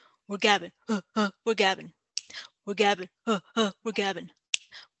We're gabbing. We're gabbing. We're gabbing. We're gabbing.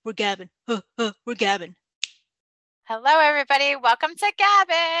 We're gabbing. We're gabbing. Hello, everybody. Welcome to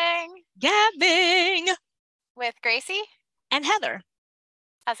Gabbing Gabbing. with Gracie. And Heather.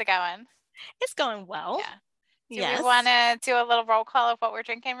 How's it going? It's going well. Yeah. Do we Yes. want to do a little roll call of what we're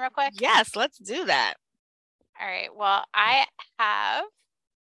drinking real quick? Yes, let's do that. All right. Well, I have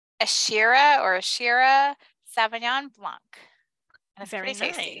a Shira Sauvignon Blanc. And it's Very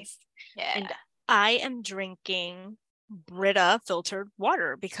pretty tasty. nice. Yeah. And I am drinking Brita filtered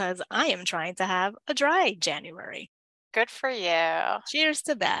water because I am trying to have a dry January. Good for you. Cheers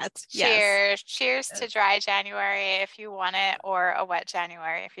to that. Cheers. Yes. Cheers to dry January if you want it, or a wet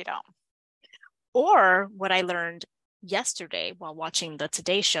January if you don't. Or what I learned yesterday while watching the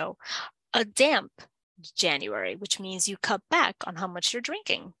Today Show, a damp January, which means you cut back on how much you're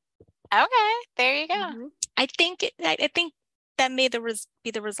drinking. Okay, there you go. Mm-hmm. I think that may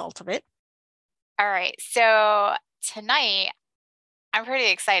be the result of it. All right, so tonight I'm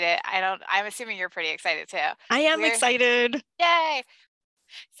pretty excited. I'm assuming you're pretty excited too. I am excited. Yay!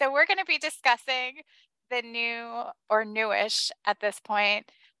 So we're going to be discussing the new, or newish at this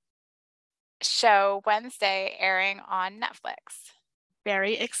point, show Wednesday airing on Netflix.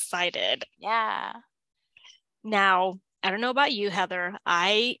 Very excited. Yeah. Now, I don't know about you, Heather.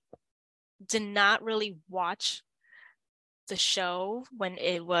 I did not really watch the show when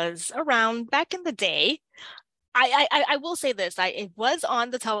it was around back in the day. I will say this. It was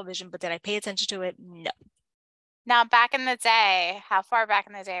on the television, but did I pay attention to it? No. Now, back in the day, how far back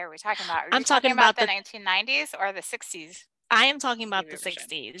in the day are we talking about? I'm talking about the 1990s or the 60s? I am talking about the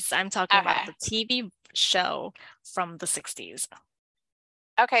 60s. I'm talking about the TV show from the 60s.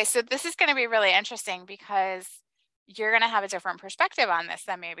 Okay, so this is going to be really interesting because you're going to have a different perspective on this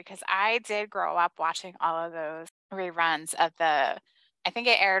than me, because I did grow up watching all of those reruns of I think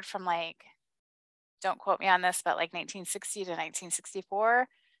it aired from don't quote me on this, but 1960 to 1964.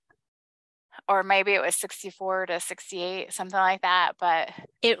 Or maybe it was 64 to 68, something like that. But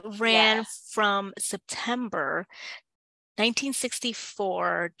it ran from September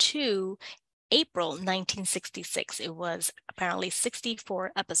 1964 to April 1966. It was apparently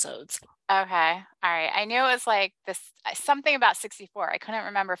 64 episodes. Okay. All right. I knew it was this something about 64. I couldn't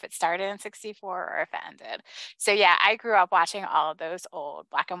remember if it started in 64 or if it ended. So yeah, I grew up watching all of those old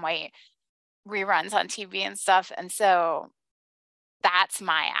black and white reruns on TV and stuff. And so that's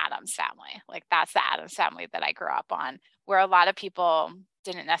my Addams Family. That's the Addams Family that I grew up on, where a lot of people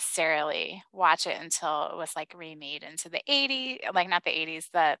didn't necessarily watch it until it was remade into the 80s, not the 80s,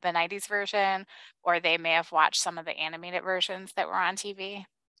 the 90s version, or they may have watched some of the animated versions that were on TV.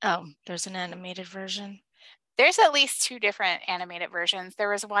 Oh, there's an animated version. There's at least two different animated versions. There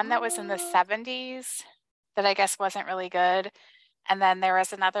was one that was in the 70s that I guess wasn't really good. And then there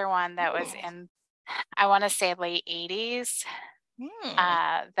was another one that was in, I want to say, late 80s.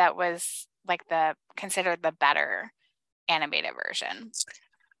 That was considered the better animated version.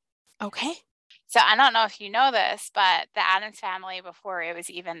 Okay. So I don't know if you know this, but the Addams Family, before it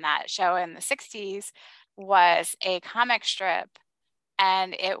was even that show in the 60s, was a comic strip,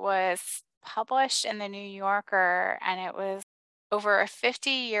 and it was published in the New Yorker, and it was over a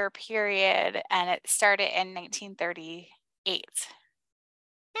 50-year period, and it started in 1938.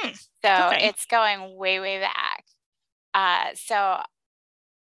 So it's going way, way back. So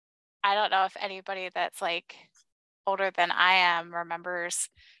I don't know if anybody that's older than I am remembers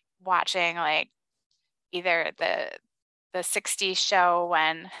watching either the 60s show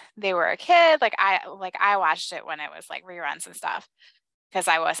when they were a kid. I watched it when it was reruns and stuff, because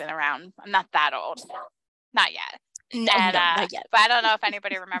I wasn't around. I'm not that old. Not yet. No, not yet. But I don't know if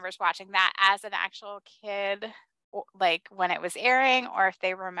anybody remembers watching that as an actual kid, when it was airing, or if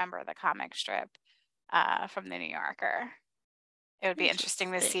they remember the comic strip from the New Yorker. It would be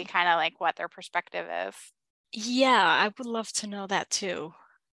interesting to see kind of what their perspective is. Yeah, I would love to know that too.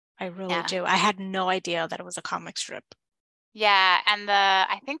 I really do. I had no idea that it was a comic strip. Yeah, and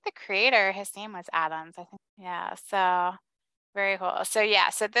I think the creator, his name was Addams, I think. Yeah, so very cool. So yeah,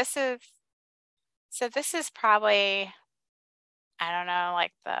 so this is probably, I don't know,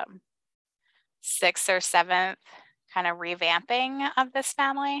 the 6th or 7th kind of revamping of this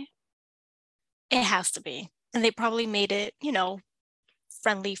family. It has to be. And they probably made it,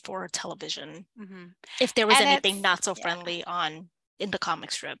 friendly for television. Mm-hmm. If there was anything not so friendly in the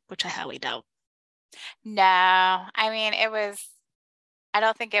comic strip, which I highly doubt. No, I mean, I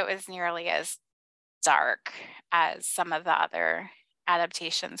don't think it was nearly as dark as some of the other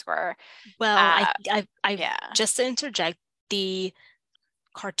adaptations were. Well, I just to interject, the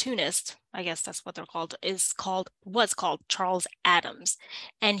cartoonist, I guess that's what they're called, was called Charles Addams,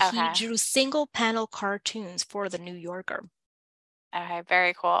 and he Okay. drew single panel cartoons for the New Yorker. Okay,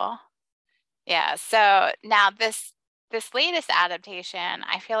 very cool. Yeah. So now this latest adaptation,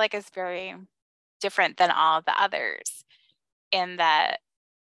 I feel like is very different than all of the others in that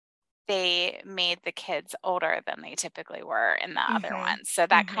they made the kids older than they typically were in the other Mm-hmm. ones. So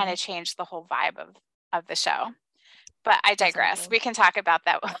that kind Mm-hmm. of changed the whole vibe of the show. But I digress. Exactly. We can talk about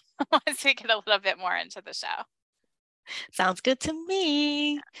that once we get a little bit more into the show. Sounds good to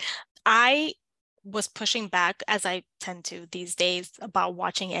me. I was pushing back, as I tend to these days, about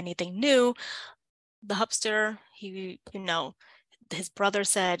watching anything new. The hubster, his brother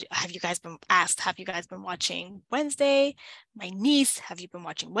said, have you guys been watching Wednesday? My niece, have you been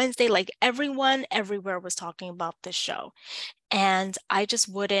watching Wednesday? Like everyone everywhere was talking about this show. And I just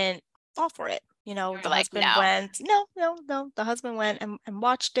wouldn't fall for it. You were The like, husband no. went, no, no, no. The husband went and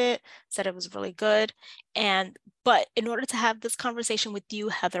watched it, said it was really good. But in order to have this conversation with you,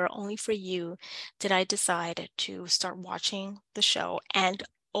 Heather, only for you, did I decide to start watching the show. And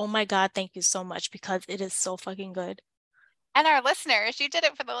oh my God, thank you so much because it is so fucking good. And our listeners, you did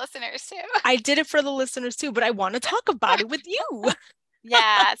it for the listeners too. I did it for the listeners too, but I want to talk about it with you.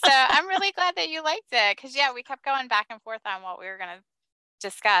 Yeah. So I'm really glad that you liked it because, yeah, we kept going back and forth on what we were going to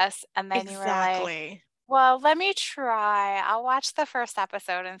discuss. And then you were like, Exactly. well, let me try. I'll watch the first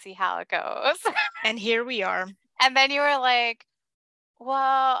episode and see how it goes. And here we are. And then you were like,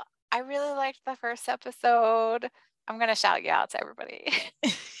 well, I really liked the first episode. I'm going to shout you out to everybody.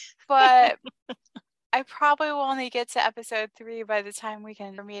 But I probably will only get to episode 3 by the time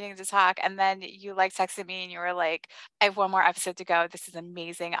we're meeting to talk. And then you like texted me and you were like, I have one more episode to go. This is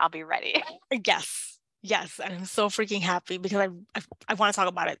amazing. I'll be ready. Yes. Yes. And I'm so freaking happy because I want to talk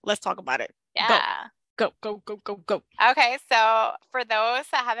about it. Let's talk about it. Yeah. Go, go, go, go, go. Okay. So for those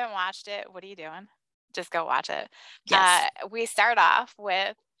that haven't watched it, what are you doing? Just go watch it. Yes. We start off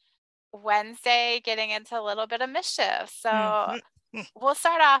with Wednesday getting into a little bit of mischief. So Mm-hmm. we'll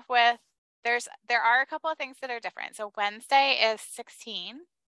start off with there are a couple of things that are different. So Wednesday is 16,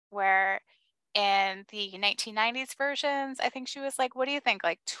 where in the 1990s versions, I think she was like, what do you think?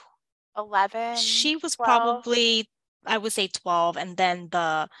 Like 11, She was 12? probably, I would say 12. And then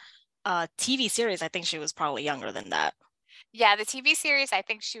the TV series, I think she was probably younger than that. Yeah, the TV series, I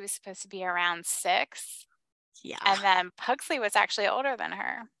think she was supposed to be around 6. Yeah. And then Pugsley was actually older than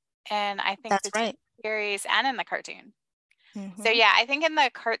her. And I think That's the right. TV series and in the cartoon. Mm-hmm. So yeah, I think in the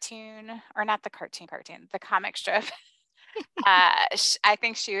cartoon, or not the cartoon, the comic strip, I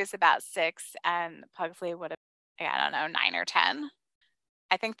think she was about 6 and Pugsley would have, I don't know, 9 or 10.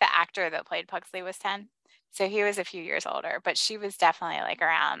 I think the actor that played Pugsley was 10. So he was a few years older, but she was definitely like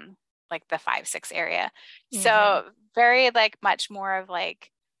around like the 5, 6 area. Mm-hmm. So very like much more of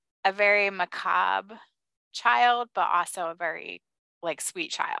like a very macabre child, but also a very like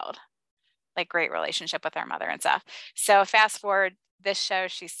sweet child, like great relationship with her mother and stuff. So fast forward this show,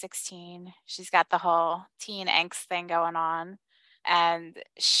 she's 16. She's got the whole teen angst thing going on. And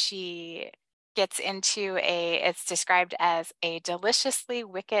she gets into it's described as a deliciously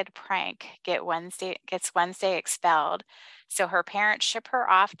wicked prank gets Wednesday expelled. So her parents ship her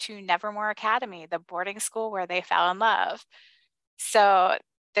off to Nevermore Academy, the boarding school where they fell in love. So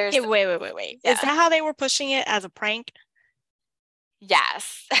there's Hey, wait. yeah. Is that how they were pushing it as a prank?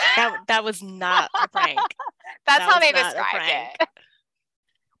 Yes. That was not a prank. That's how they not described it.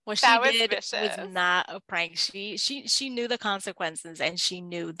 What she That was did vicious. was not a prank. She knew the consequences and she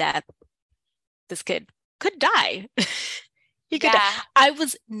knew that this kid could die. He could die. I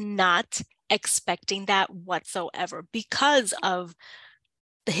was not expecting that whatsoever because of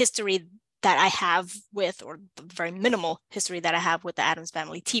the history that I have with, or the very minimal history that I have with the Addams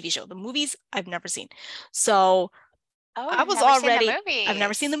Family TV show. The movies I've never seen. So I was already, I've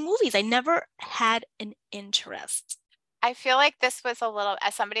never seen the movies. I never had an interest. I feel like this was a little,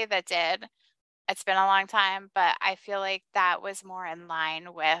 as somebody that did, it's been a long time, but I feel like that was more in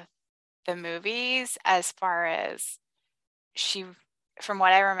line with the movies as far as from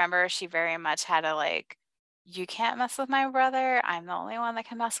what I remember, she very much had a like, you can't mess with my brother. I'm the only one that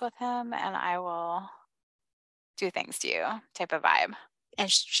can mess with him and I will do things to you type of vibe. And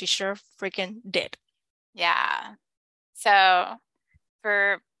she sure freaking did. Yeah. So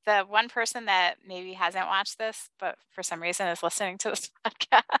for the one person that maybe hasn't watched this, but for some reason is listening to this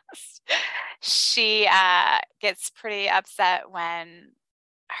podcast, she gets pretty upset when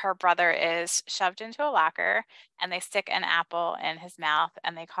her brother is shoved into a locker and they stick an apple in his mouth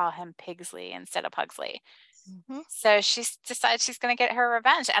and they call him Pigsley instead of Pugsley. Mm-hmm. So she decides she's going to get her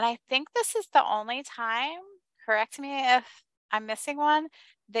revenge. And I think this is the only time, correct me if I'm missing one,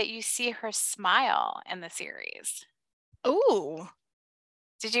 that you see her smile in the series. Ooh.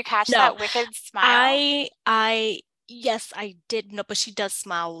 Did you catch No, that wicked smile? yes, I did know, but she does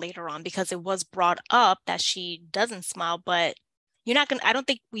smile later on because it was brought up that she doesn't smile, but I don't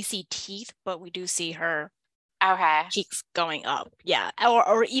think we see teeth, but we do see her Okay. cheeks going up. Yeah.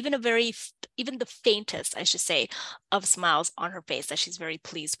 Or even even the faintest, I should say, of smiles on her face that she's very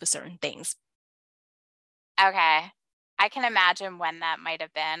pleased with certain things. Okay. I can imagine when that might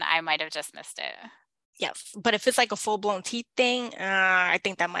have been. I might have just missed it. Yes. But if it's like a full-blown teeth thing, I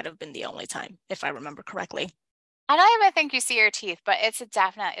think that might have been the only time, if I remember correctly. I don't even think you see her teeth, but it's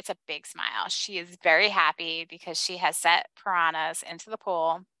a big smile. She is very happy because she has set piranhas into the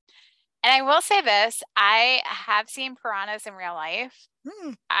pool. And I will say this, I have seen piranhas in real life.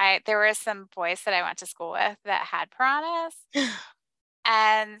 Hmm. There were some boys that I went to school with that had piranhas,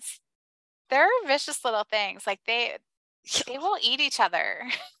 and they're vicious little things. Like they will eat each other.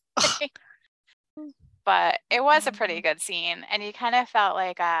 But it was a pretty good scene, and you kind of felt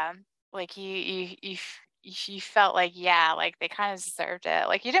like you felt like, yeah, like they kind of deserved it.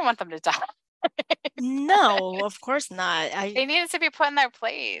 Like you didn't want them to die. No, of course not. They needed to be put in their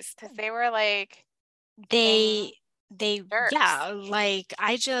place because they were like being They jerks. yeah, like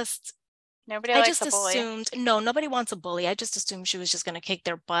Nobody I likes just a bully. assumed, no, nobody wants a bully. I just assumed she was just going to kick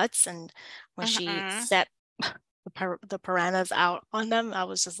their butts. And when she Mm-mm. set the piranhas out on them, I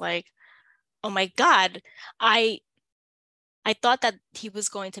was just like, oh my God. I I thought that he was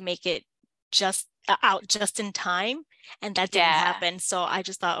going to make it just out just in time, and that didn't Yeah. happen. So I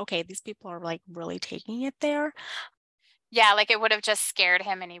just thought, okay, these people are like really taking it there. Yeah, like it would have just scared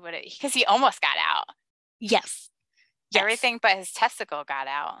him and he would have, because he almost got out. Yes. Yes. Everything but his testicle got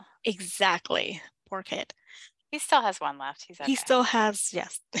out. Exactly. Poor kid. He still has one left. He's He okay. still has,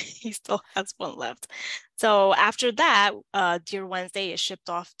 yes, he still has one left. So after that, Dear Wednesday is shipped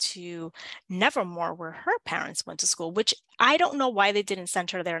off to Nevermore, where her parents went to school, which I don't know why they didn't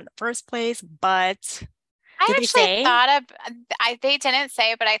send her there in the first place, but I did they actually say? thought of, they didn't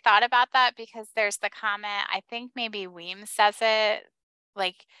say, but I thought about that because there's the comment, I think maybe Weems says it,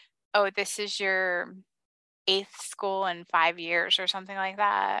 like, oh, this is your eighth school in 5 years or something like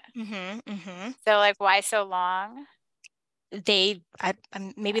that. Mm-hmm, mm-hmm. So like, why so long? Maybe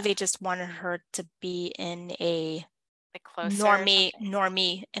Yeah, they just wanted her to be in a like closer or something.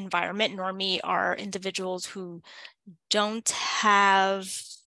 normie environment. Normie are individuals who don't have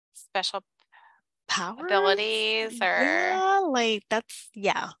Special powers. abilities or, Yeah, like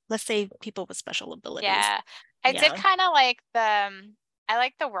yeah. Let's say people with special abilities. yeah. I did Yeah. kind of like I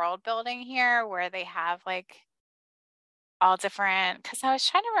like the world building here where they have like all different, because I was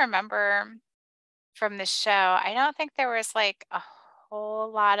trying to remember from the show, I don't think there was like a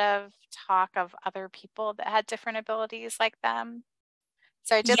whole lot of talk of other people that had different abilities like them.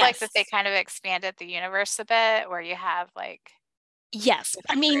 So I did like that they Yes. kind of expanded the universe a bit where you have like Yes.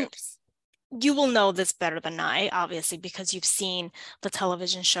 I different mean, groups. you will know this better than I, obviously, because you've seen the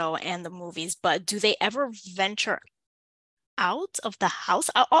television show and the movies, but do they ever venture out of the house?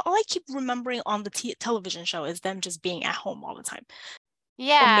 All I keep remembering on the television show is them just being at home all the time.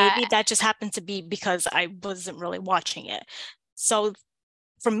 Or Yeah. maybe that just happened to be because I wasn't really watching it. So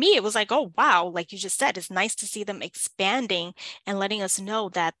for me, it was like, oh wow, like you just said, it's nice to see them expanding and letting us know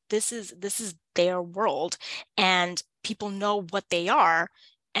that this is their world and people know what they are,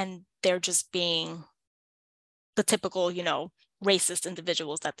 and they're just being the typical, racist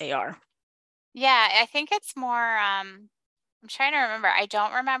individuals that they are. Yeah, I think it's more I'm trying to remember. I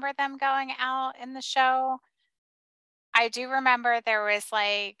don't remember them going out in the show. I do remember there was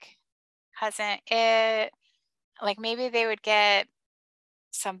like Cousin It, like maybe they would get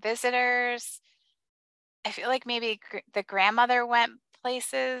some visitors. I feel like maybe the grandmother went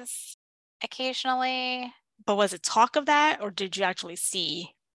places occasionally. But was it talk of that, or did you actually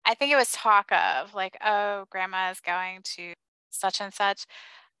see? I think it was talk of like, oh, grandma is going to such and such.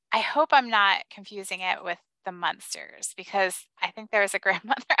 I hope I'm not confusing it with the Munsters because I think there was a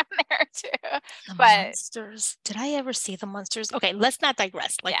grandmother on there too. The But monsters. Did I ever see the monsters? Okay, let's not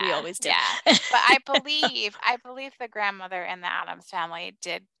digress like we yeah, always do. yeah. But I believe the grandmother in the Adams family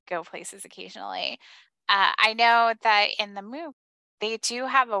did go places occasionally. I know that in the movie they do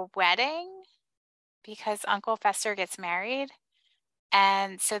have a wedding because Uncle Fester gets married.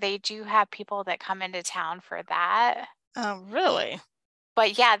 And so they do have people that come into town for that. Oh, really?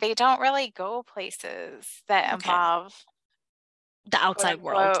 But yeah, they don't really go places that Okay. involve The quote outside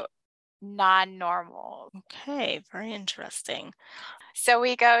world. unquote non-normal. Okay, very interesting. So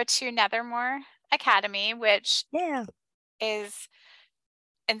we go to Nethermore Academy, which Yeah. is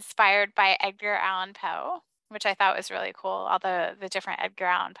inspired by Edgar Allan Poe. which I thought was really cool. All the different Edgar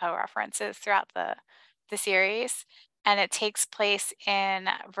Allan Poe references throughout the series, and it takes place in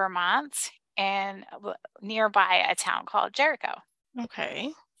Vermont and nearby a town called Jericho.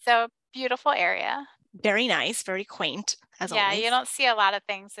 Okay. So beautiful area. Very nice, very quaint, as Yeah, always. you don't see a lot of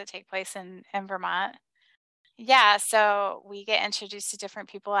things that take place in Vermont. Yeah, so we get introduced to different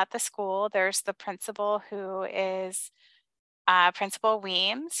people at the school. There's the principal who is Principal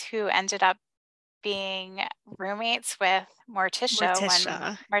Weems, who ended up being roommates with Morticia when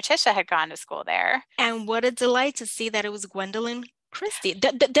Morticia. Morticia had gone to school there. And what a delight to see that it was Gwendolyn Christie.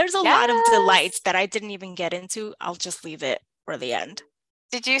 There's a lot of Yes. delights that I didn't even get into. I'll just leave it for the end.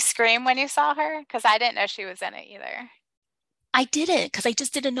 Did you scream when you saw her? Because I didn't know she was in it either. I didn't because I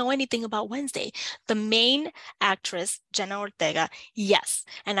just didn't know anything about Wednesday. The main actress, Jenna Ortega, yes.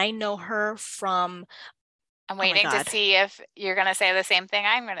 And I know her from, I'm oh my waiting to God, see if you're going to say the same thing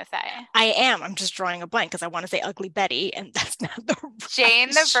I'm going to say. I am. I'm just drawing a blank because I want to say Ugly Betty, and that's not the Jane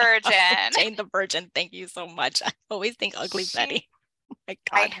right the show. Virgin. Jane the Virgin. Thank you so much. I always think Ugly She, Betty. Oh my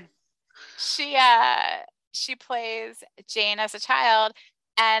I, God. she plays Jane as a child,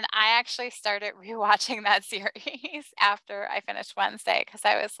 and I actually started rewatching that series after I finished Wednesday because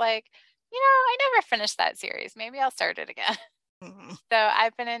I was like, I never finished that series. Maybe I'll start it again. Mhm. So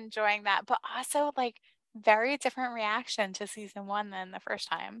I've been enjoying that, but also like very different reaction to season 1 than the first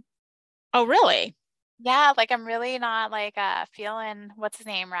time. Oh, really? Yeah, like I'm really not like feeling what's his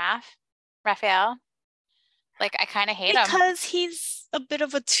name, Raphael. Like I kind of hate him. Because he's a bit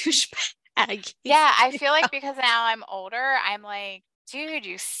of a douchebag. Yeah, I feel like because now I'm older, I'm like, dude,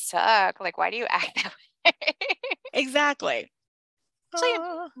 you suck. Like, why do you act that way? Exactly. Actually,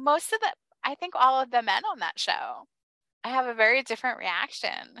 Uh, most of the, I think all of the men on that show, I have a very different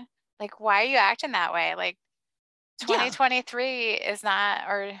reaction. Like, why are you acting that way? Like, yeah. 2023 is not,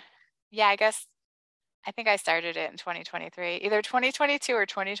 or yeah, I think I started it in 2023. Either 2022 or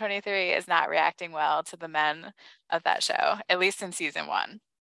 2023 is not reacting well to the men of that show, at least in season 1.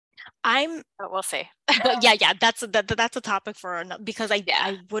 I'm But we'll see. but yeah, that's a topic for another because Yeah.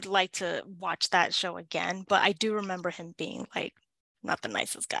 I would like to watch that show again, but I do remember him being like not the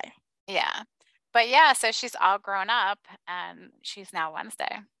nicest guy. Yeah. But yeah, so she's all grown up and she's now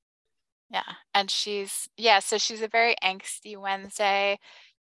Wednesday. Yeah. And so she's a very angsty Wednesday.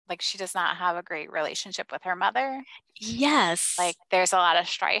 Like she does not have a great relationship with her mother. Yes. Like there's a lot of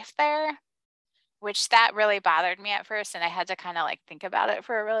strife there, which that really bothered me at first. And I had to kind of like think about it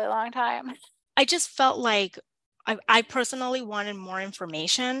for a really long time. I just felt like I personally wanted more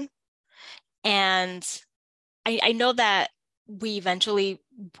information. And I know that we eventually,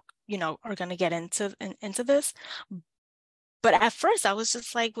 are going to get into this. But at first, I was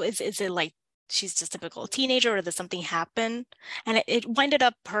just like, is it like she's just a typical teenager or did something happen? And it winded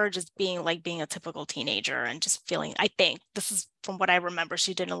up her just being a typical teenager and just feeling, I think this is from what I remember,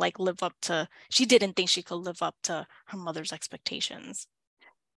 she didn't think she could live up to her mother's expectations.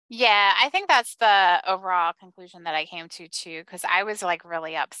 Yeah, I think that's the overall conclusion that I came to too, because I was like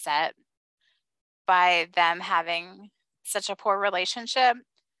really upset by them having such a poor relationship.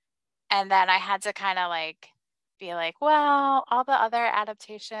 And then I had to kind of like be like, well, all the other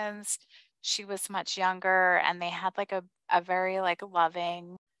adaptations, she was much younger and they had like a very like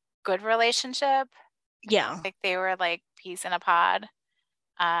loving, good relationship. Yeah. Like they were like peas in a pod.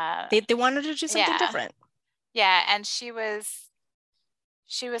 Uh They wanted to do something yeah. different. Yeah. And she was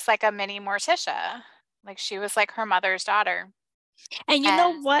like a mini Morticia. Like she was like her mother's daughter. And you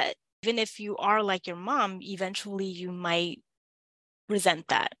know And what? Even if you are like your mom, eventually you might resent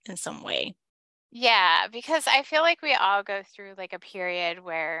that in some way. yeah, because I feel like we all go through like a period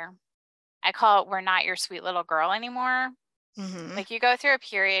where I call it we're not your sweet little girl anymore. Hmm. Like you go through a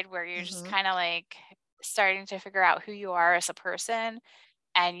period where you're just Hmm. kind of like starting to figure out who you are as a person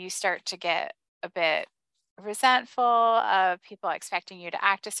and you start to get a bit resentful of people expecting you to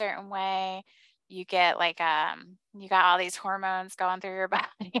act a certain way. You get like you got all these hormones going through your body.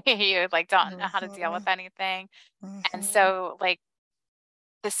 You like don't know how to deal Hmm. with anything. And Hmm. so like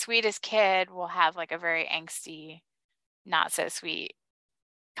the sweetest kid will have like a very angsty, not so sweet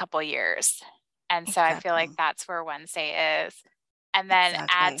couple years. And so I feel like Exactly. that's where Wednesday is. And then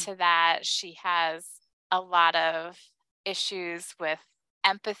add Exactly. to that, she has a lot of issues with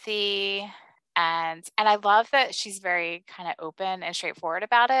empathy and I love that she's very kind of open and straightforward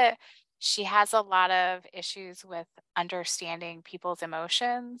about it. She has a lot of issues with understanding people's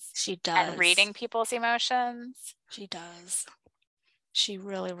emotions She and does. reading people's emotions. She does. She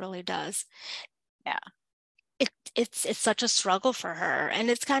really, really does. Yeah. It's such a struggle for her, and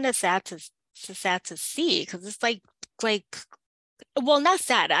it's kind of sad to see because it's like well, not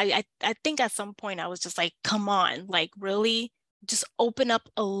sad. I think at some point I was just like, come on, like really just open up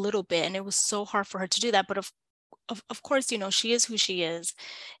a little bit. And it was so hard for her to do that. But of course, she is who she is.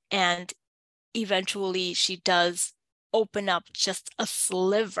 And eventually she does open up just a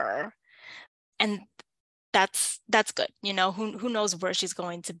sliver. And that's good. Who knows where she's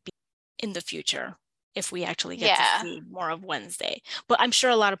going to be in the future if we actually get to Yeah. see more of Wednesday. But I'm sure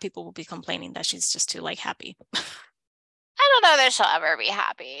a lot of people will be complaining that she's just too like happy. I don't know that she'll ever be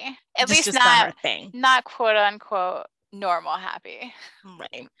happy. At This least just not her not thing. not quote unquote normal happy.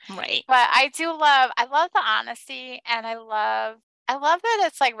 Right, right. But I love the honesty, and I love that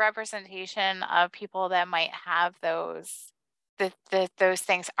it's like representation of people that might have those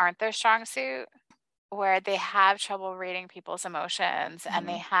things aren't their strong suit, where they have trouble reading people's emotions and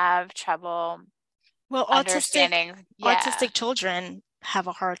they Mhm. have trouble Well, understanding. Yeah. autistic children have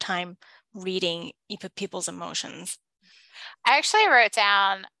a hard time reading people's emotions. I actually wrote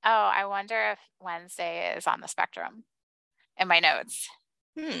down, oh, I wonder if Wednesday is on the spectrum in my notes.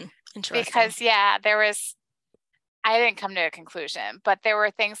 Interesting. Because yeah, I didn't come to a conclusion, but there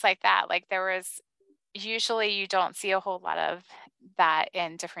were things like that. Like there was usually you don't see a whole lot of that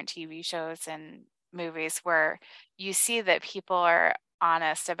in different TV shows and movies where you see that people are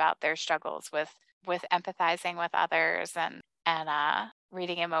honest about their struggles with empathizing with others and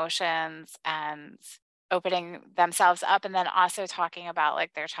reading emotions and opening themselves up, and then also talking about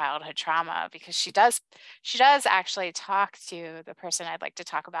like their childhood trauma, because she does actually talk to the person I'd like to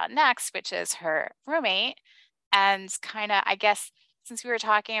talk about next, which is her roommate. And kind of, I guess, since we were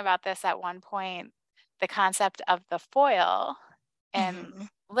talking about this at one point, the concept of the foil in Hmm.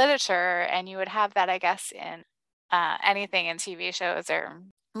 literature, and you would have that, I guess, in anything in TV shows or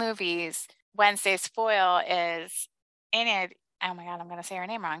movies. Wednesday's foil is Enid. Oh my God, I'm going to say her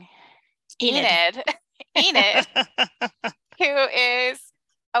name wrong. Enid. Enid. Enid, who is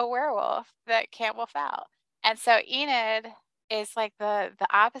a werewolf that can't wolf out. And so Enid is like the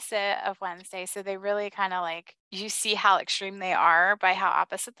opposite of Wednesday. So they really kind of like, you see how extreme they are by how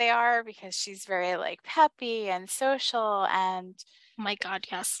opposite they are, because she's very like peppy and social, and My God,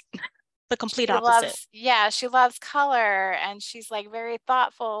 yes. The complete she opposite. loves, yeah, she loves color, and she's like very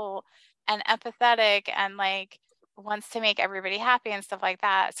thoughtful and empathetic and like wants to make everybody happy and stuff like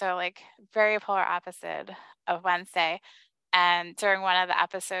that. So like very polar opposite of Wednesday. And during one of the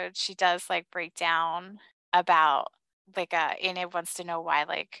episodes, she does like break down about like Enid wants to know why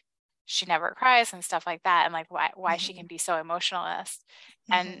like she never cries and stuff like that, and like why she Hmm. can be so emotionalist.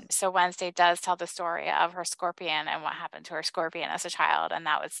 And Hmm. so Wednesday does tell the story of her scorpion and what happened to her scorpion as a child, and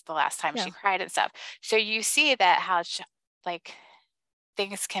that was the last time she Yeah, cried and stuff. So you see that how like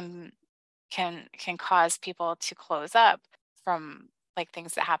things can cause people to close up from like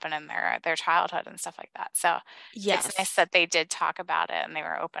things that happen in their childhood and stuff like that. So it's nice yes, that they did talk about it and they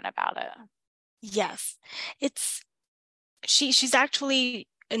were open about it. yes. It's she's actually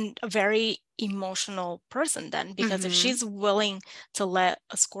a very emotional person then, because if Mm-hmm. she's willing to let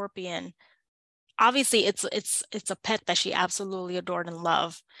a scorpion, obviously it's a pet that she absolutely adored and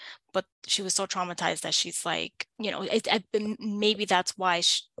loved, but she was so traumatized that she's like, maybe that's why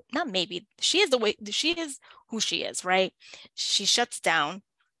not maybe she is the way she is who she is, right? She shuts down.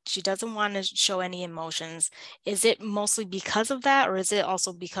 She doesn't want to show any emotions. Is it mostly because of that, or is it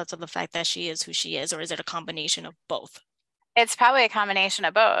also because of the fact that she is who she is, or is it a combination of both? It's probably a combination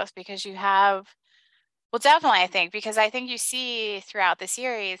of both, because you have, well, definitely, I think, because I think you see throughout the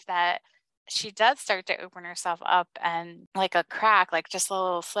series that she does start to open herself up, and like a crack, like just a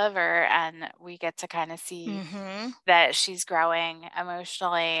little sliver, and we get to kind of see Mm-hmm. that she's growing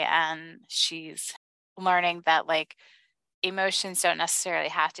emotionally, and she's learning that like emotions don't necessarily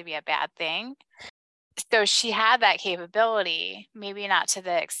have to be a bad thing. So she had that capability, maybe not to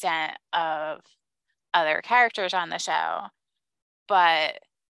the extent of other characters on the show, but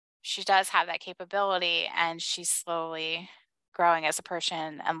she does have that capability, and she's slowly growing as a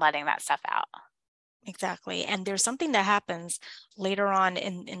person and letting that stuff out. Exactly. And there's something that happens later on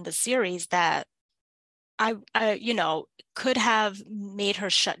in the series that I could have made her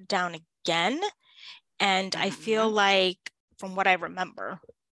shut down again. And I feel Mm-hmm. like, from what I remember,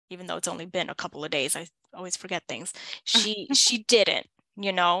 even though it's only been a couple of days, I always forget things. She didn't,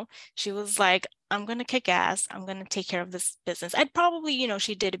 you know. She was like, I'm gonna kick ass. I'm gonna take care of this business. I'd probably,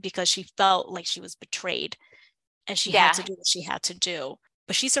 she did it because she felt like she was betrayed and she had to Yeah, do what she had to do.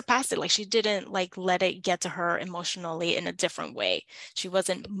 But she surpassed it. Like she didn't like let it get to her emotionally in a different way. She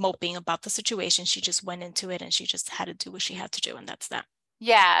wasn't moping about the situation. She just went into it and she just had to do what she had to do, and that's that.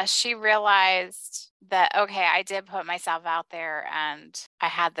 Yeah, she realized that, okay, I did put myself out there and I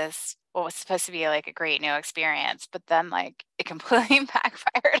had this, what was supposed to be like a great new experience, but then like it completely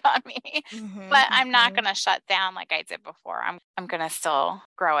backfired on me. But I'm not going to shut down like I did before. I'm going to still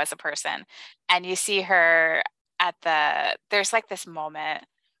grow as a person. And you see her there's like this moment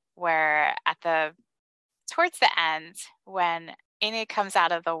where towards the end, when Amy comes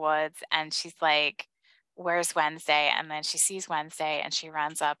out of the woods and she's like, "Where's Wednesday?" And then she sees Wednesday and she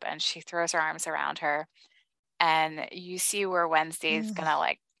runs up and she throws her arms around her. And you see where Wednesday's gonna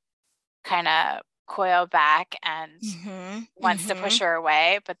like kind of coil back and wants to push her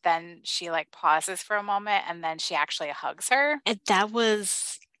away, but then she like pauses for a moment and then she actually hugs her. And that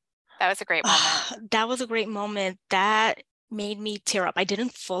was a great moment. That was a great moment. That made me tear up. I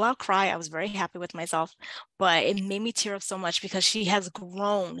didn't full out cry. I was very happy with myself, but it made me tear up so much because she has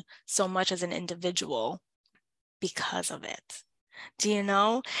grown so much as an individual because of it. Do you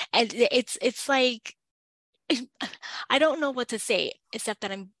know? And it's like I don't know what to say except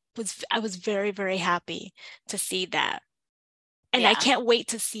that I was very, very happy to see that. And I can't wait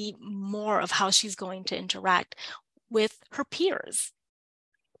to see more of how she's going to interact with her peers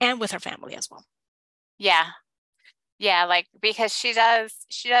and with her family as well. Yeah. Yeah, like because she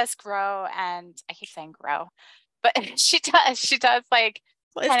does grow, and I keep saying grow, but she does like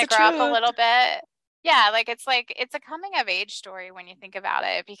kind of grow up a little bit. Yeah, like it's a coming of age story when you think about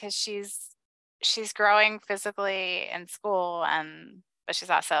it, because she's growing physically in school, but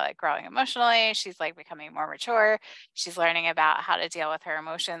she's also like growing emotionally. She's like becoming more mature. She's learning about how to deal with her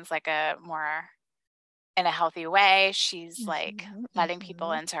emotions like in a healthy way. She's like letting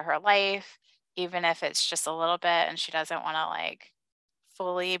people into her life, even if it's just a little bit, and she doesn't want to like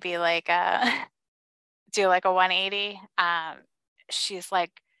fully be like do like a 180. She's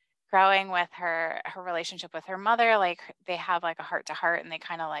like growing with her relationship with her mother. Like they have like a heart to heart, and they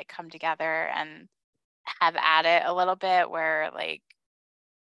kind of like come together and have at it a little bit, where like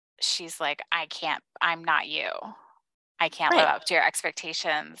she's like, I'm not you. I can't live up to your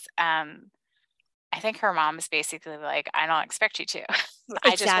expectations. I think her mom is basically like, I don't expect you to.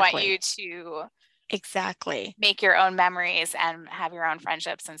 I just want you to make your own memories and have your own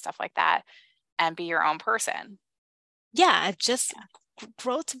friendships and stuff like that and be your own person. Yeah, just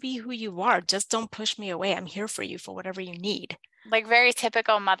grow to be who you are. Just don't push me away. I'm here for you for whatever you need. Like very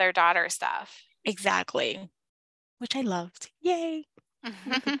typical mother-daughter stuff. Exactly. Which I loved. Yay.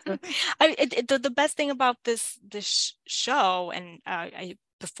 The best thing about this show, and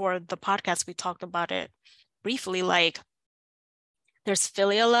before the podcast we talked about it briefly, like there's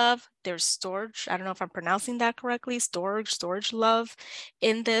filial love, there's storge. I don't know if I'm pronouncing that correctly. Storge love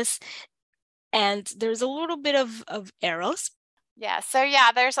in this, and there's a little bit of eros. Yeah. So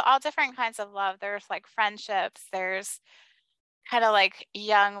yeah, there's all different kinds of love. There's like friendships. There's kind of like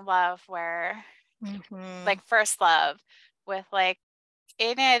young love, where like first love with like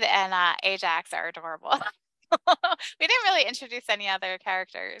Enid and Ajax are adorable. We didn't really introduce any other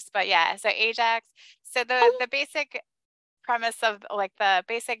characters, but yeah, so Ajax. So the basic premise of like the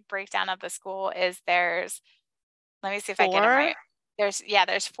basic breakdown of the school is let me see if I get it right.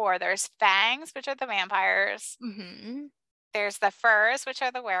 There's 4. There's Fangs, which are the vampires. There's the Furs, which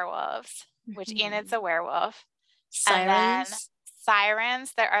are the werewolves, which Enid's a werewolf. Sirens. And then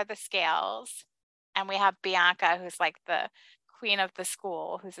Sirens, there are the Scales. And we have Bianca, who's like the queen of the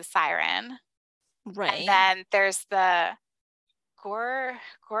school, who's a siren. Right. And then there's the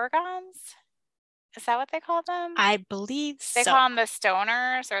Gorgons. Is that what they call them? I believe so. They call them the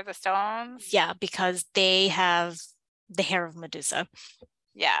Stoners or the Stones. Yeah, because they have the hair of Medusa.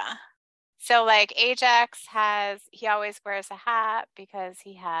 Yeah. So like Ajax he always wears a hat because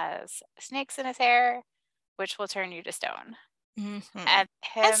he has snakes in his hair, which will turn you to stone. And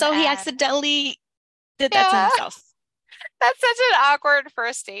so he accidentally did that to himself. That's such an awkward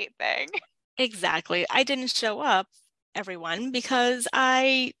first date thing. Exactly. I didn't show up, everyone, because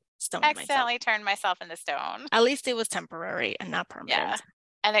I accidentally turned myself into stone. At least it was temporary and not permanent. Yeah.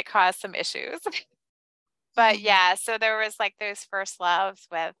 And it caused some issues. But yeah, so there was like those first loves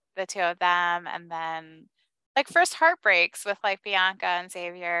with the 2 of them, and then like first heartbreaks with like Bianca and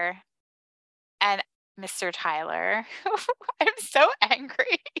Xavier and Mr. Tyler. I'm so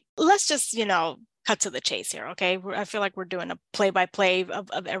angry. Let's just, cut to the chase here, okay? I feel like we're doing a play-by-play of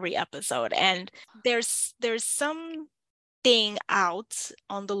every episode, and there's something out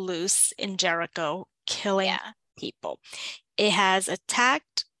on the loose in Jericho killing people. It has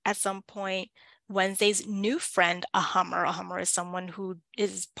attacked at some point Wednesday's new friend, a Hummer. A Hummer is someone who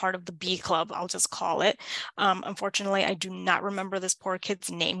is part of the B Club, I'll just call it. Unfortunately, I do not remember this poor kid's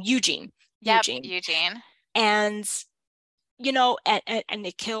name. Eugene. Yep, Eugene. And and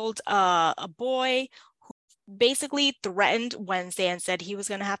it killed a boy who basically threatened Wednesday and said he was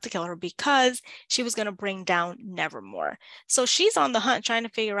going to have to kill her because she was going to bring down Nevermore. So she's on the hunt trying to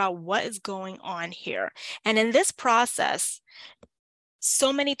figure out what is going on here. And in this process,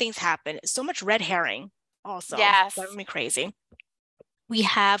 so many things happen, so much red herring also, driving Yes. me crazy. We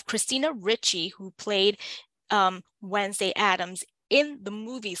have Christina Ricci, who played Wednesday Addams in the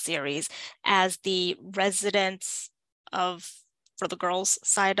movie series as the residents of for the girls'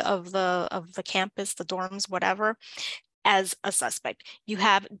 side of the campus, the dorms, whatever, as a suspect. You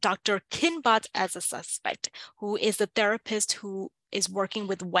have Dr. Kinbot as a suspect, who is the therapist who is working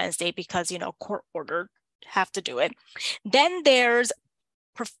with Wednesday because, court ordered, have to do it. Then there's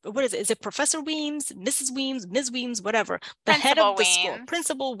what is it? Is it Professor Weems, Mrs. Weems, Ms. Weems, whatever, the head Principal of the school, Weems.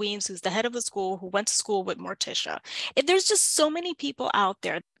 Principal Weems, who's the head of the school, who went to school with Morticia. There's just so many people out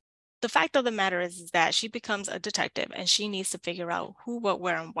there. The fact of the matter is that she becomes a detective and she needs to figure out who, what,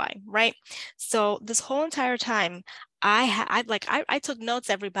 where, and why, right? So this whole entire time, I took notes,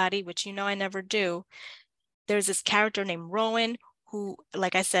 everybody, which I never do. There's this character named Rowan who,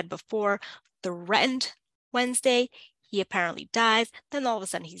 like I said before, threatened Wednesday. He apparently dies. Then all of a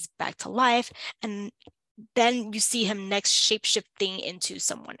sudden he's back to life. And then you see him next shape-shifting into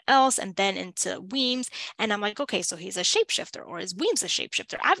someone else and then into Weems. And I'm like, okay, so he's a shapeshifter, or is Weems a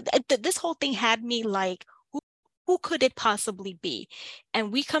shapeshifter? This whole thing had me like, who could it possibly be?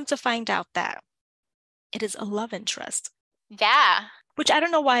 And we come to find out that it is a love interest. Yeah. Which I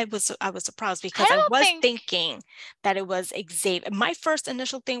don't know why I was surprised, I because I don't was think, thinking that it was Xavier. My first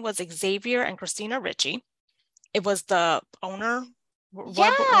initial thing was Xavier and Christina Ricci. It was the owner.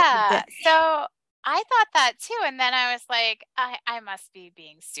 yeah. So I thought that too. And then I was like, I must be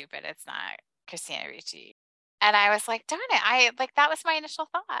being stupid. It's not Christina Ricci. And I was like, darn it. That was my initial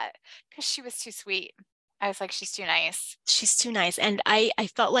thought because she was too sweet. I was like, she's too nice. She's too nice. And I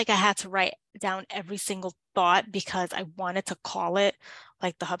felt like I had to write down every single thought because I wanted to call it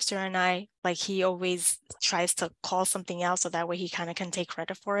like the hubster and I, like he always tries to call something else so that way he kind of can take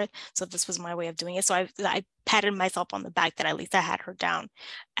credit for it. So this was my way of doing it. So I patted myself on the back that at least I had her down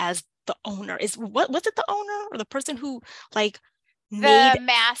as the owner. What was it, the owner or the person who like made The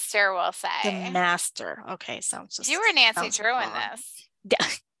master will the say. master? Okay, You were Nancy sounds Drew in wrong. this. Yeah.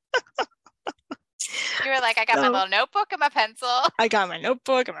 You were like, I got my So little notebook and my pencil. I got my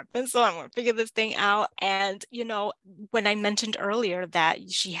notebook and my pencil. I'm going to figure this thing out. And, when I mentioned earlier that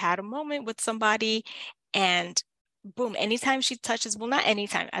she had a moment with somebody and boom, anytime she touches, well, not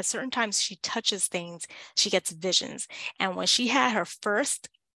anytime, at certain times she touches things, she gets visions. And when she had her first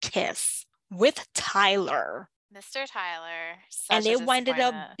kiss with Tyler, Mr. Tyler, such and a it winded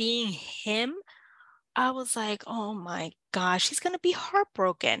up disappointment. being him, I was like, oh my gosh, she's gonna be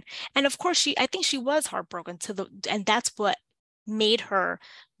heartbroken. And of course I think she was heartbroken and that's what made her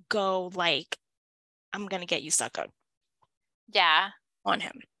go like, I'm gonna get you sucker Yeah. on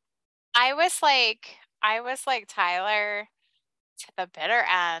him. I was like Tyler to the bitter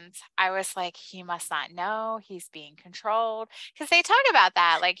end. I was like, he must not know he's being controlled. Because they talk about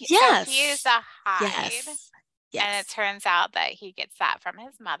that. Like, so he is Yes. a Hyde. Yes. And it Yes. turns out that he gets that from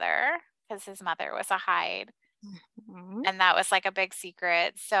his mother because his mother was a Hyde. Mhm. And that was like a big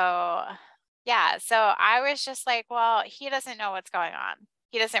secret. So, yeah. So I was just like, well, he doesn't know what's going on.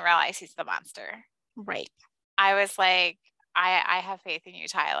 He doesn't realize he's the monster. Right. I was like, I have faith in you,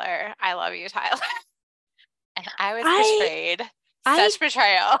 Tyler. I love you, Tyler. And I was I betrayed. I Such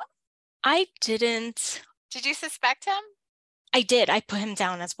betrayal. I didn't Did you suspect him? I did. I put him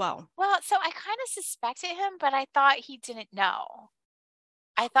down as well. Well, so I kind of suspected him, but I thought he didn't know.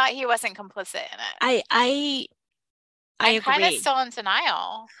 I thought he wasn't complicit in it. I I'm kind of agree. still in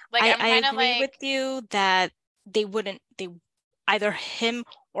denial. Like, I'm I kind of agree with like, you that they either him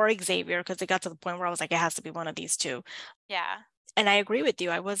or Xavier, because it got to the point where I was like, it has to be one of these two. yeah, And I agree with you.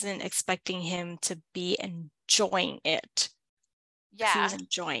 I wasn't expecting him to be enjoying it because he was yeah.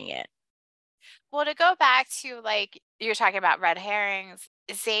 enjoying it. Well, to go back to like, you're talking about red herrings,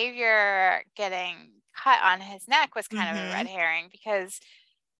 Xavier getting cut on his neck was kind of a red herring because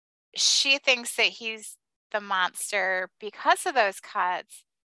she thinks that he's the monster because of those cuts.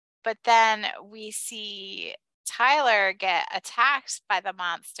 But then we see Tyler get attacked by the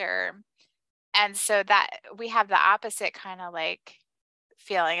monster. And so that we have the opposite kind of like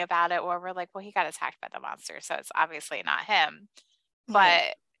feeling about it where we're like, well, he got attacked by the monster. So it's obviously not him.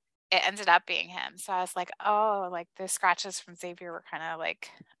 Right. But it ended up being him. So I was like, oh, like the scratches from Xavier were kind of like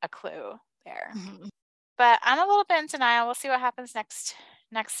a clue there. Mhm. But I'm a little bit in denial. We'll see what happens next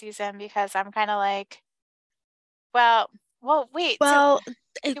season because I'm kind of like, well, wait. So Well,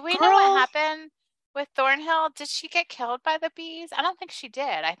 do we know what girl, happened with Thornhill, did she get killed by the bees? I don't think she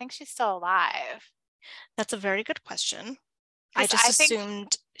did. I think she's still alive. That's a very good question. I Because just I think,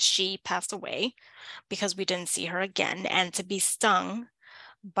 assumed she passed away because we didn't see her again. And to be stung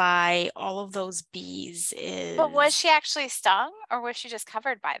by all of those bees but was is, she actually stung or was she just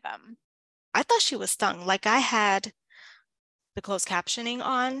covered by them? I thought she was stung. Like I had the closed captioning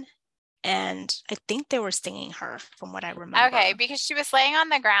on, and I think they were stinging her from what I Okay, remember. because she was laying on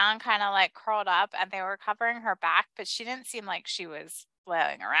the ground, kind of like curled up, and they were covering her back, but she didn't seem like she was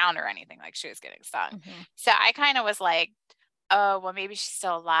flailing around or anything, like she was getting stung. Mhm. So I kind of was like, oh, well, maybe she's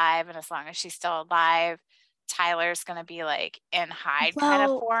still alive. And as long as she's still alive, Tyler's going to be like in Hyde kind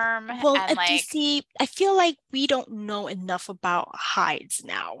of Well, form. well, And you like, see, I feel like we don't know enough about hides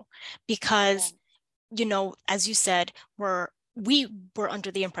now yeah. because, as you said, we were under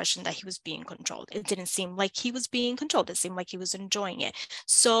the impression that he was being controlled. It didn't seem like he was being controlled. It seemed like he was enjoying it.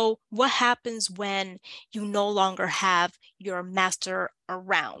 So what happens when you no longer have your master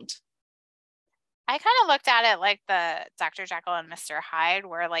around? I kind of looked at it like the Dr. Jekyll and Mr. Hyde,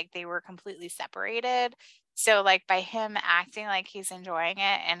 where like they were completely separated. So like by him acting like he's enjoying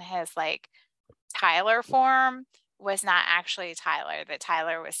it and his like Tyler form was not actually Tyler, that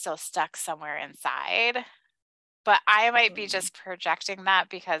Tyler was still stuck somewhere inside. But I might be Mm. just projecting that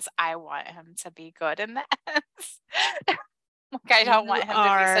because I want him to be good in this. Like I don't You want him to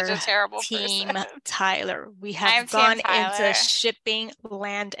be such are a terrible person. Team Tyler. We I'm have Team gone into Tyler. shipping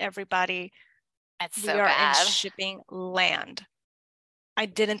land, everybody. It's We so are in bad. shipping land. I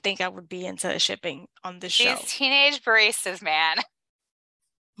didn't think I would be into shipping on this These show. teenage baristas, man.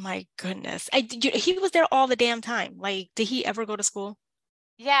 My goodness. He was there all the damn time. Like, did he ever go to school?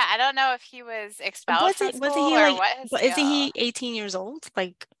 Yeah, I don't know if he was expelled from Wasn't school he or like, what his but isn't deal. he 18 years old?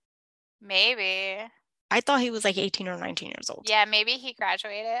 Like, Maybe. I thought he was like 18 or 19 years old. Yeah, maybe he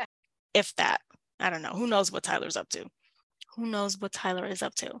graduated. If that. I don't know. Who knows what Tyler's up to? Who knows what Tyler is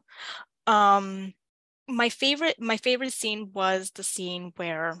up to? Um, my favorite scene was the scene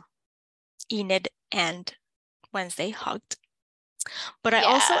where Enid and Wednesday hugged. But I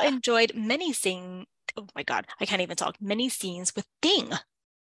also Yeah. enjoyed many scene. Oh my God, I can't even talk. Many scenes with Thing.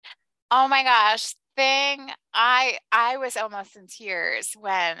 Oh my gosh. Thing, I was almost in tears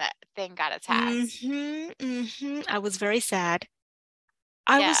when Thing got attacked. I was very sad.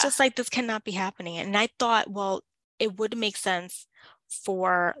 I was Yeah. just like, this cannot be happening. And I thought, well, it would make sense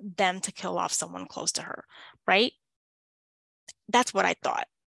for them to kill off someone close to her, right? That's what I thought.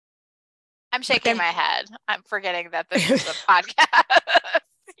 I'm But shaking then, my head. I'm forgetting that this is a podcast.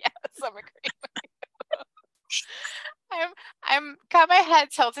 Yes, I'm agreeing. I'm I'm got my head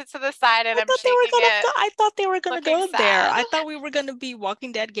tilted to the side and I I'm thought they were shaking gonna go. it, I thought they were gonna looking go there. sad. I thought we were gonna be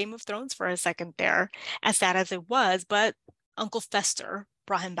Walking Dead, Game of Thrones for a second there, as sad as it was. But Uncle Fester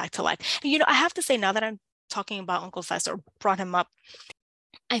brought him back to life. And, I have to say, now that I'm talking about Uncle Fester, brought him up,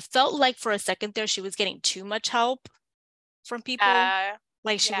 I felt like for a second there she was getting too much help from people. Uh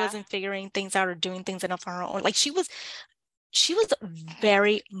Like she yeah. wasn't figuring things out or doing things enough on her own. Like she was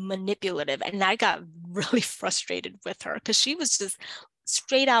very manipulative, and I got really frustrated with her because she was just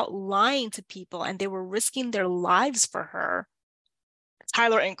straight out lying to people and they were risking their lives for her,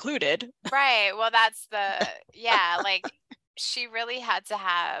 Tyler included. Right. Well, that's yeah, like she really had to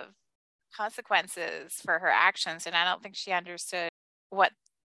have consequences for her actions and I don't think she understood what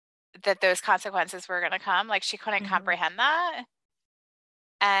that those consequences were going to come. Like she couldn't Mhm. comprehend that.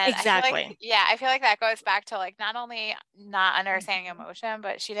 And I feel like, Exactly. yeah, I feel like that goes back to like not only not understanding Mhm. emotion,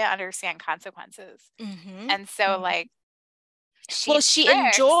 but she didn't understand consequences. Mhm. And so Mhm. like she Well, tricks.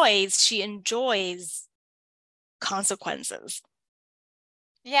 she enjoys consequences.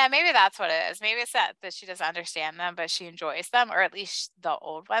 Yeah, maybe that's what it is. Maybe it's that she doesn't understand them, but she enjoys them, or at least the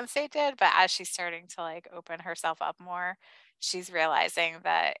old ones they did. But as she's starting to like open herself up more, she's realizing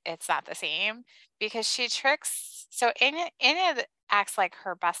that it's not the same because she tricks. So Enid acts like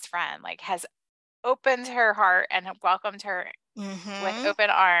her best friend, like has opened her heart and welcomed her with Mhm. open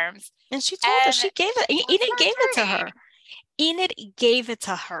arms. And she told her, And she gave it, sets Enid gave it her to free. her. Enid gave it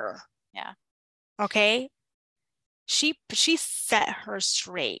to her. Yeah. Okay. She set her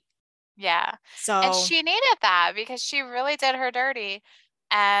straight. Yeah. And So, she needed that because she really did her dirty.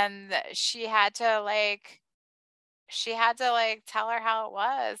 And she had to like tell her how it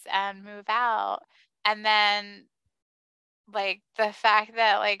was and move out. And then like the fact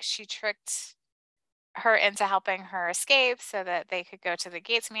that like she tricked her into helping her escape so that they could go to the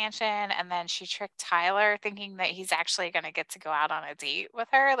Gates mansion and then she tricked Tyler thinking that he's actually going to get to go out on a date with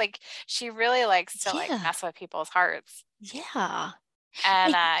her. Like she really likes to like yeah. mess with people's hearts. Yeah.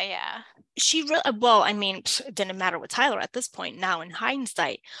 And Like yeah. she really, well, I mean, it didn't matter with Tyler at this point now in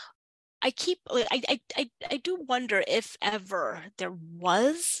hindsight, I keep like I do wonder if ever there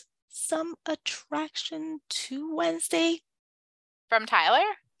was some attraction to Wednesday. From Tyler?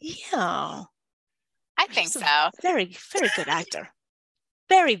 Yeah. I think He's a so. very, very good actor.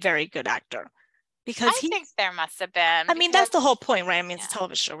 Very, very good actor. Because I he, think there must have been I mean, that's because, the whole point, right? I mean, it's a yeah.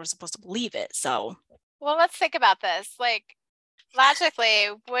 television show. We're supposed to believe it. So, Well, let's think about this. Like, logically,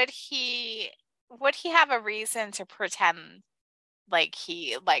 would he have a reason to pretend like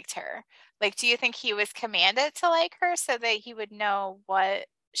he liked her? Like, do you think he was commanded to like her so that he would know what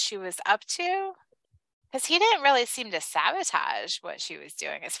she was up to? Because he didn't really seem to sabotage what she was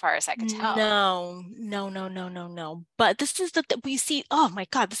doing, as far as I could tell. no, no, no, no, no, no. But this is we see, oh my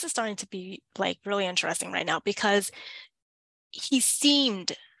God, this is starting to be like really interesting right now because he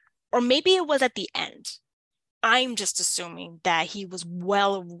seemed, or maybe it was at the end. I'm just assuming that he was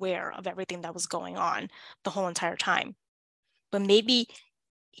well aware of everything that was going on the whole entire time. But maybe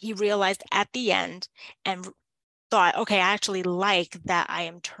he realized at the end and thought, okay, I actually like that I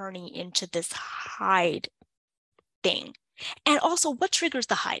am turning into this Hyde thing. And also, what triggers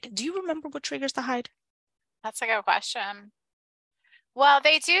the Hyde? Do you remember what triggers the Hyde? That's a good question. Well,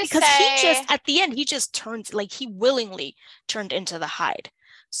 they do Because he say, just, at the end, he just turns, like he willingly turned into the Hyde.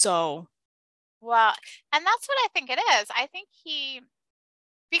 So, well, and that's what I think it is. I think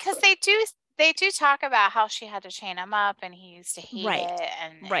because they do talk about how she had to chain him up and he used to hate right, it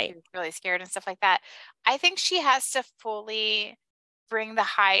and he right. was really scared and stuff like that. I think she has to fully bring the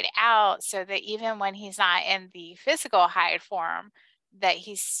Hyde out so that even when he's not in the physical Hyde form, that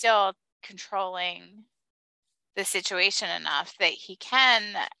he's still controlling the situation enough that he can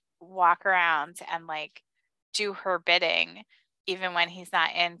walk around and like do her bidding even when he's not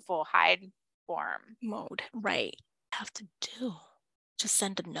in full Hyde form. Mode, right. Have to do just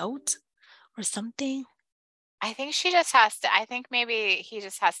send a note or something. I think she just has to, I think maybe he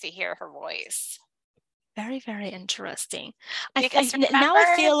just has to hear her voice. Very, very interesting. Because remember, Now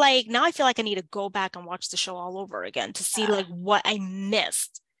I feel like I need to go back and watch the show all over again to see like what I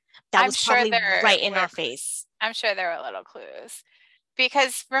missed. That I'm was sure probably there right in were our face. I'm sure there were little clues.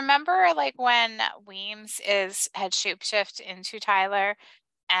 Because remember like when Weems is had shapeshift into Tyler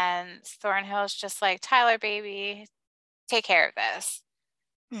and Thornhill's just like, Tyler, baby, take care of this.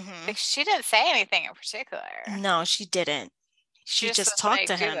 Hmm. Like she didn't say anything in particular. No, she didn't. She She just just was talked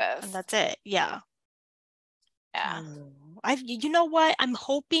like, to do him and this. that's it. Yeah. Yeah. Oh, you know what? I'm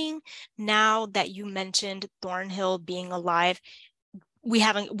hoping now that you mentioned Thornhill being alive, we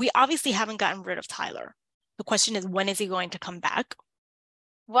obviously haven't gotten rid of Tyler. The question is, when is he going to come back?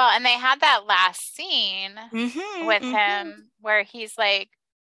 Well, and they had that last scene Hmm. with Hmm. him where he's like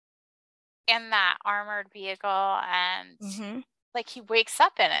in that armored vehicle and Hmm. like he wakes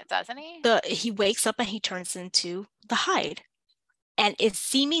up in it, doesn't he? He wakes up and he turns into the Hyde, and it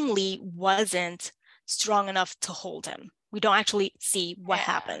seemingly wasn't strong enough to hold him. We don't actually see what Yeah.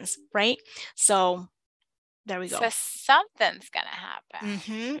 happens, right? So there we So go. something's gonna happen.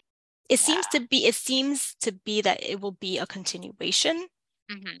 Hmm. Yeah. It seems to be that it will be a continuation,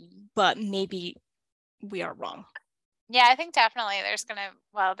 Hmm. but maybe we are wrong. Yeah, I think definitely there's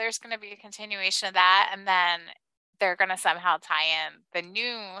gonna be a continuation of that, and then they're gonna somehow tie in the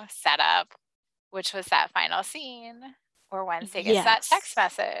new setup, which was that final scene where Wednesday gets that text Yes.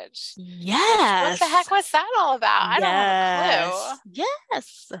 message. Which what the Yes. heck was that all about? I don't have a clue.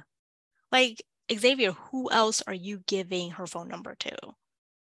 Yes. Yes. Like, Xavier, who else are you giving her phone number to?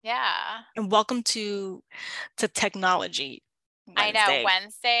 Yeah. And welcome to technology I know Wednesday.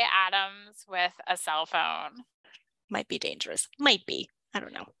 Wednesday Adams with a cell phone. Might be dangerous. Might be. I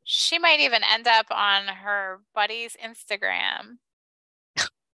don't know. She might even end up on her buddy's Instagram.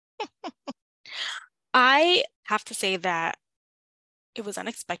 I have to say that it was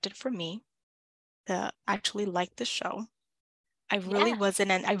unexpected for me to actually like the show. Yeah.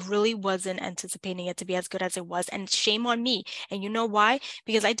 I really wasn't anticipating it to be as good as it was. And shame on me. And you know why?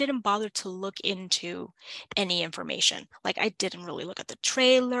 Because I didn't bother to look into any information. Like I didn't really look at the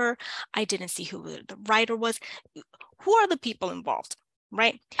trailer. I didn't see who the writer was. Who are the people involved,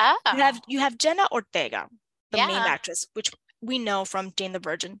 right? Oh, You have Jenna Ortega, the main yeah. actress, which we know from Jane the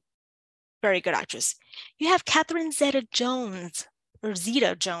Virgin, very good actress. You have Catherine Zeta-Jones or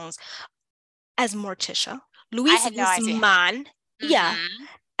Zeta Jones as Morticia, I Luis had no idea. Guzman, yeah, Hmm.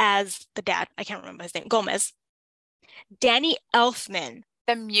 as the dad. I can't remember his name. Gomez. Danny Elfman.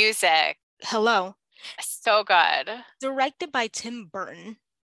 The music, Hello. so good. Directed by Tim Burton.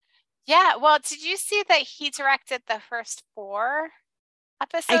 Yeah. Well, did you see that he directed the first four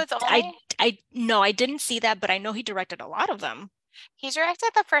episodes only? No, I didn't see that, but I know he directed a lot of them. He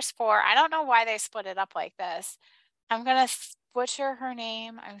directed the first four. I don't know why they split it up like this. I'm gonna butcher her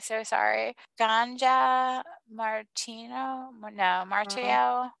name. I'm so sorry. Ganja Martino? No,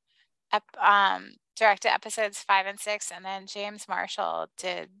 Martio. Directed episodes 5 and 6, and then James Marshall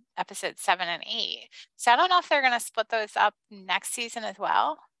did episodes 7 and 8. So I don't know if they're gonna split those up next season as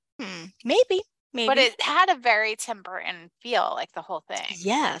well. Maybe. But it had a very Tim Burton feel, like the whole thing.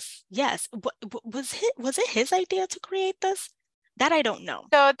 Yes. Was it his idea to create this? That I don't know.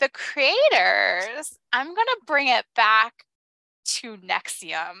 So the creators, I'm gonna bring it back to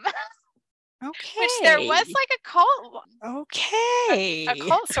NXIVM. Okay. Which there was like a cult. Okay. A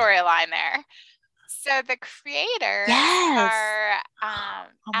cult storyline there. So the creators are oh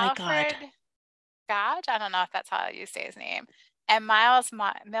my Alfred God. Dodge. I don't know if that's how you say his name. And Miles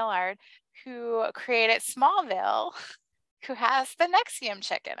Millard, who created Smallville, who has the NXIVM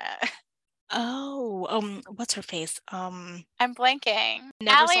chick in it. Oh, what's her face? I'm blanking.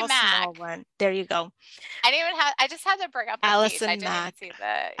 Never Ally saw Mack. Small One. There you go. I just had to bring up the page. I didn't even see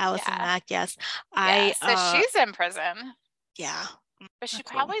the Allison Mack, yes. So she's in prison. Yeah. But she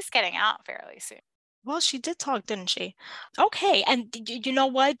probably is getting out fairly soon. Well, she did talk, didn't she? Okay, and you know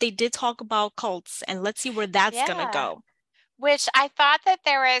what? They did talk about cults, and let's see where that's gonna go. Which I thought that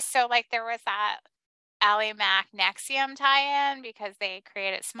there was, there was that Ally Mack NXIVM tie-in because they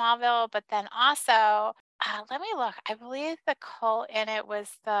created Smallville, but then also, let me look. I believe the cult in it was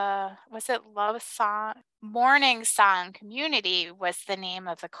it Love Song? Morning Song Community was the name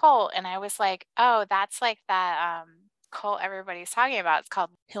of the cult, and I was like, oh, that's like that cult everybody's talking about. It's called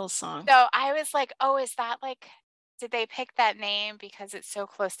Hillsong. So I was like, oh, is that like, did they pick that name because it's so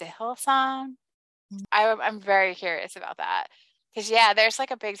close to Hillsong? I'm very curious about that. Because, yeah, there's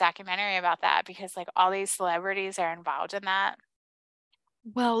like a big documentary about that because like all these celebrities are involved in that.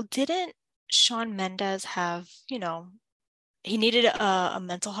 Well, didn't Shawn Mendes have, he needed a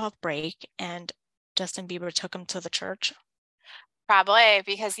mental health break and Justin Bieber took him to the church? Probably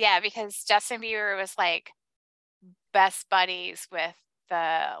because Justin Bieber was like best buddies with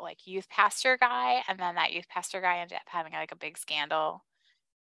the like youth pastor guy, and then that youth pastor guy ended up having like a big scandal.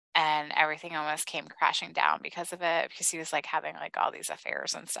 And everything almost came crashing down because of it, because he was like having like all these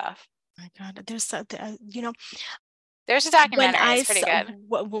affairs and stuff. Oh my God, there's there's a documentary. It's pretty good.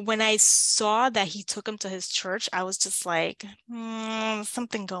 When I saw that he took him to his church, I was just like,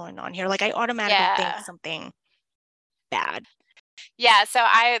 something going on here. Like I automatically think something bad. Yeah, so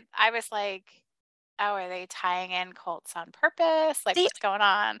I was like, oh, are they tying in cults on purpose? Like, what's going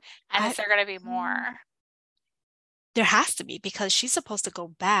on? And is there going to be more? There has to be, because she's supposed to go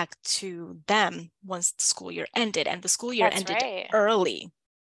back to them once the school year ended, and the school year ended early.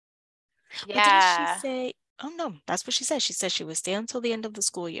 Yeah. But didn't she say, oh no, that's what she said. She said she would stay until the end of the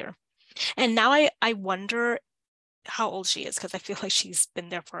school year. And now I wonder how old she is, because I feel like she's been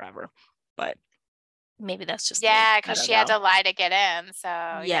there forever. But maybe that's just me. Because she had to lie to get in. So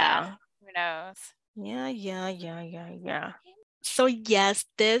yeah, who knows? Yeah. So yes,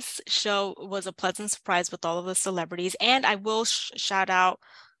 this show was a pleasant surprise with all of the celebrities, and I will shout out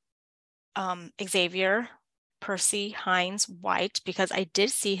Xavier Percy Hines White, because I did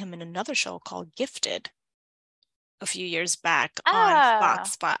see him in another show called Gifted a few years back on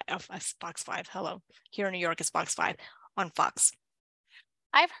Fox 5. Fox 5. Hello, here in New York is Fox 5 on Fox.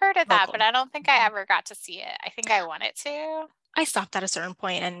 I've heard of that, but I don't think I ever got to see it. I think I wanted to. I stopped at a certain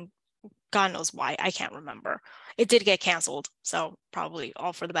point, and God knows why. I can't remember. It did get canceled, so probably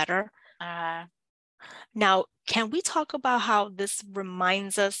all for the better. Now, can we talk about how this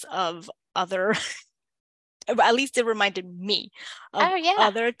reminds us of other, at least it reminded me of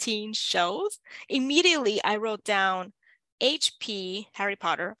other teen shows? Immediately, I wrote down HP, Harry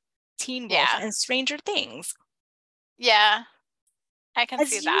Potter, Teen Wolf, and Stranger Things. Yeah, I can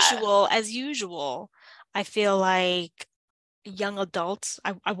see that. As usual, I feel like young adults,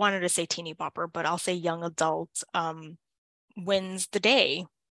 I wanted to say teeny bopper, but I'll say young adults wins the day.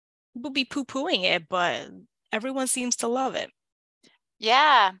 People be poo-pooing it, but everyone seems to love it.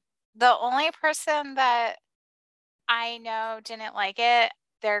 Yeah. The only person that I know didn't like it,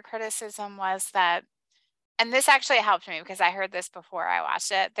 their criticism was that, and this actually helped me because I heard this before I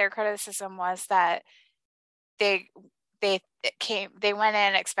watched it. Their criticism was that they went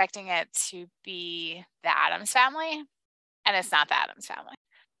in expecting it to be the Addams Family, and it's not the Addams Family.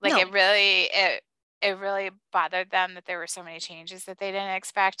 Like it really bothered them that there were so many changes that they didn't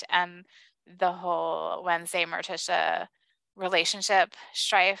expect, and the whole Wednesday Morticia relationship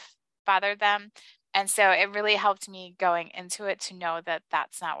strife bothered them. And so it really helped me going into it to know that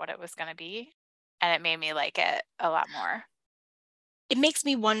that's not what it was going to be, and it made me like it a lot more. It makes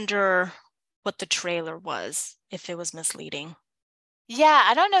me wonder what the trailer was, if it was misleading. Yeah,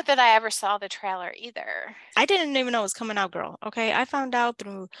 I don't know that I ever saw the trailer either. I didn't even know it was coming out, girl. Okay. I found out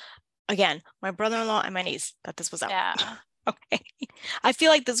through, again, my brother-in-law and my niece that this was out. Yeah. Okay. I feel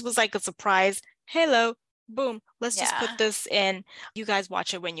like this was like a surprise. Hello, boom. Let's just put Yeah. this in. You guys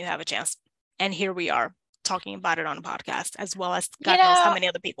watch it when you have a chance. And here we are talking about it on a podcast, as well as You God knows how know, many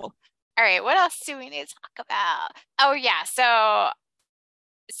other people. all right, what else do we need to talk about? Oh yeah, so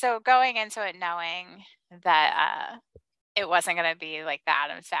going into it knowing that it wasn't going to be like the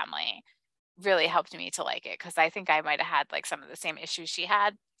Addams Family really helped me to like it because I think I might have had like some of the same issues she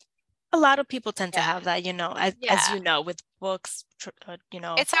had. A lot of people tend to Yeah. have that, as Yeah. you know, with books, It's our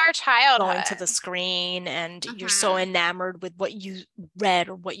going to childhood. the screen and you're so Hmm. enamored with what you read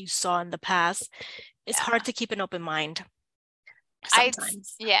or what you saw in the past. It's hard Yeah. to keep an open mind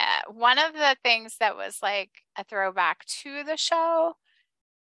sometimes. Yeah, one of the things that was like a throwback to the show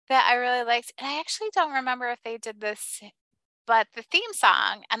that I really liked, and I actually don't remember if they did this, but the theme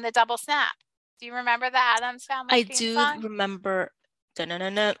song and the double snap. Do you remember the Addams Family I theme do song? remember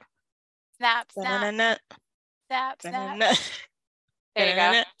da-na-na-na, Snap, snap, da-na-na-na, snap, snap. da-na-na, There you go.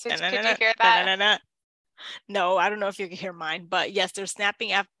 da-na-na-na, Could you da-na-na-na, hear that? da-na-na-na. No, I don't know if you can hear mine, but yes, they're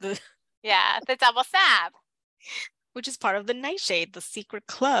snapping after, Yeah, the double snap. which is part of the Nightshade, the secret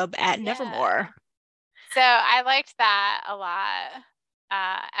club at Yeah. Nevermore. So I liked that a lot.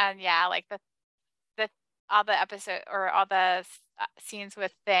 And yeah, like the all the episode or all the scenes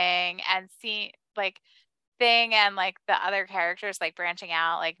with Thing and see like Thing and like the other characters like branching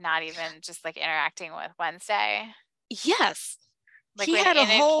out, like not even just like interacting with Wednesday. Yes, Like he when had a Enid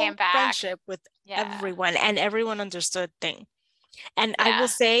came whole back. friendship with Yeah. everyone, and everyone understood Thing. And I will Yeah.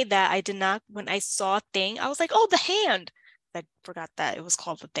 say that I did not, when I saw Thing, I was like, oh, the hand. I forgot that it was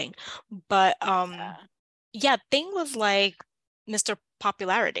called the Thing. But Yeah. yeah, Thing was like Mr.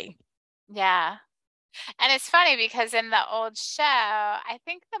 Popularity. Yeah. And it's funny because in the old show, I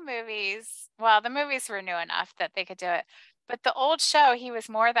think the movies were new enough that they could do it. But the old show, he was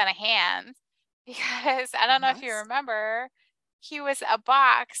more than a hand because I don't know if you Yes. remember, he was a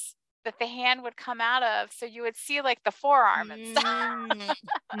box that the hand would come out of. So you would see like the forearm and stuff,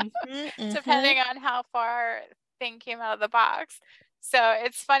 Mm, depending on how far Thing came out of the box. So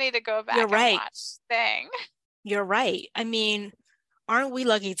it's funny to go You're back and right. watch Thing. You're right. I mean, aren't we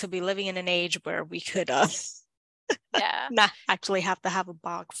lucky to be living in an age where we could Yeah. not actually have to have a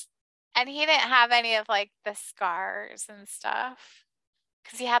box? And he didn't have any of like the scars and stuff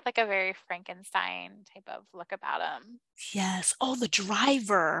because he had like a very Frankenstein type of look about him. Yes. Oh, the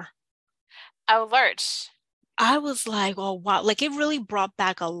driver. Oh, Lurch. I was like, oh wow, like it really brought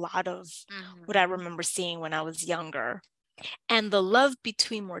back a lot of what I Hmm. remember seeing when I was younger. And the love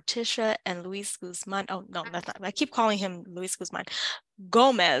between Morticia and Luis Guzman. Oh no, that's not. I keep calling him Luis Guzman.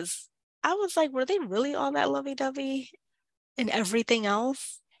 Gomez. I was like, were they really all that lovey-dovey and everything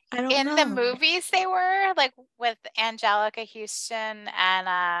else? I don't In the know. movies, they were like with Angelica Houston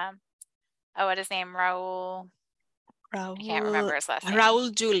and oh, what his name? Raul. I can't Raul, remember his last name.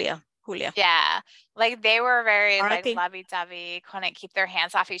 Raul Julia. Yeah, like they were very like R.I.P. lovey-dovey, couldn't keep their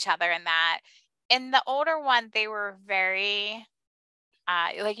hands off each other in that. In the older one, they were very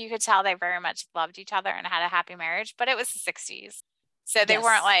like you could tell they very much loved each other and had a happy marriage, but it was the 60s. So they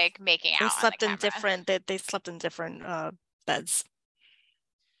weren't Yes. like making They out on the slept in camera. different they slept in different beds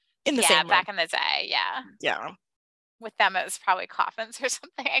in the Yeah, same room. back in the day, yeah. Yeah. With them it was probably coffins or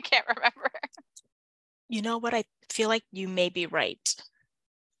something. I can't remember. You know what? I feel like you may be right.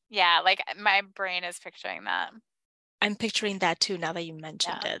 Yeah, like my brain is picturing that. I'm picturing that too now that you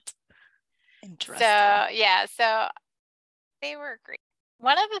mentioned Yeah. it. So Interesting. yeah, so they were great.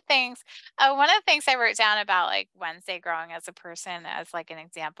 One of the things I wrote down about like Wednesday growing as a person as like an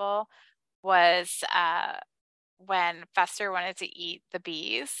example was when Fester wanted to eat the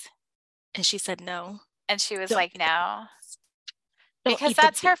bees And she said, no, and she was don't like, eat the no, bees. Don't because eat the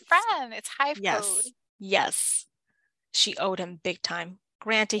that's her bees. friend. It's hive code. Yes. Yes. She owed him big time.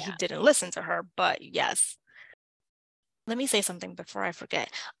 Granted, he Yeah. didn't listen to her, but yes. Let me say something before I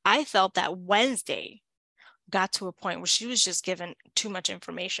forget. I felt that Wednesday got to a point where she was just given too much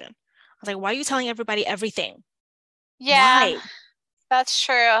information. I was like, why are you telling everybody everything? Yeah, Why? that's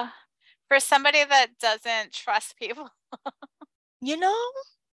true. For somebody that doesn't trust people. You know?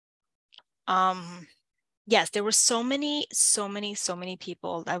 Um, yes, there were so many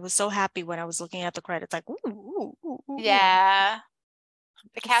people. I was so happy when I was looking at the credits, like, ooh. Yeah.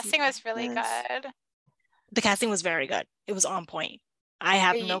 The Let's see casting was really this. good. The casting was very good. It was on point. I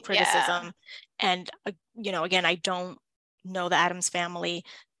have no Yeah. criticism. And, again, I don't know the Addams family,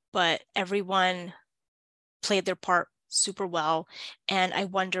 but everyone played their part super well. And I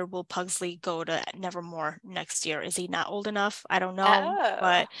wonder, will Pugsley go to Nevermore next year? Is he not old enough? I don't know, Oh.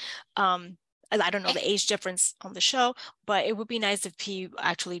 but I don't know the age difference on the show, but it would be nice if he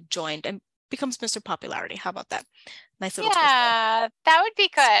actually joined and becomes Mr. Popularity. How about that? Nice little twist there. Yeah, that would be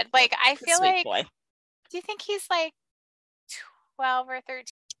Sweet good. boy. Like, I feel Sweet like, boy. do you think he's like 12 or 13?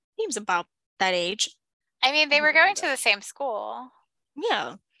 Seems about that age. I mean, they were going to the same school.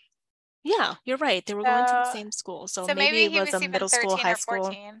 Yeah. Yeah, you're right. They were going to the So, same school. So so maybe maybe it he was a was even middle school, 13 high or school.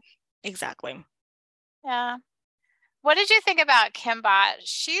 14. Exactly. Yeah. What did you think about Kim Bot?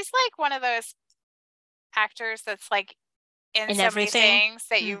 She's like one of those actors that's like in And so many everything. things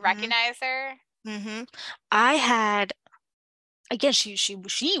that you Mm-hmm. recognize her. Mm-hmm. I had, again, she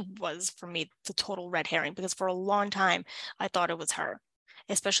was for me the total red herring because for a long time I thought it was her,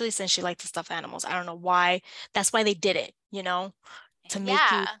 especially since she liked to stuff animals. I don't know why. That's why they did it, to make you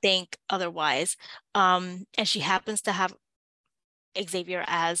Yeah. think otherwise. And she happens to have Xavier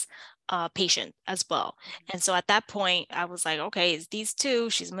as a patient as well. And so at that point, I was like, okay, it's these two.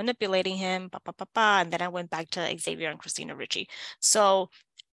 She's manipulating him, and then I went back to Xavier and Christina Ricci. So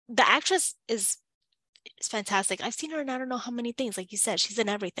the actress is fantastic. I've seen her in I don't know how many things. Like you said, she's in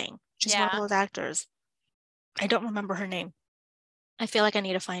everything. She's one of Yeah. those actors. I don't remember her name. I feel like I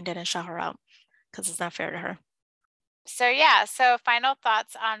need to find it and shout her out because it's not fair to her. So yeah, so final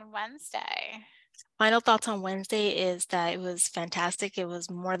thoughts on Wednesday. Final thoughts on Wednesday is that it was fantastic. It was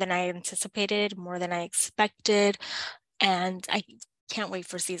more than I anticipated, more than I expected. And I can't wait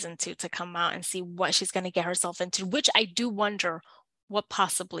for season 2 to come out and see what she's going to get herself into, which I do wonder what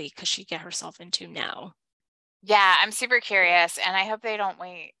possibly could she get herself into now. Yeah, I'm super curious, and I hope they don't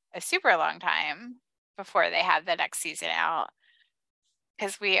wait a super long time before they have the next season out,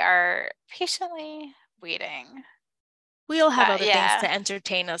 because we are patiently waiting. We all have other things Yeah. to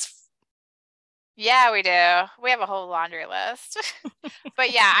entertain us. Yeah, we do. We have a whole laundry list.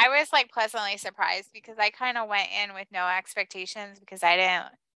 But yeah, I was like pleasantly surprised because I kind of went in with no expectations because I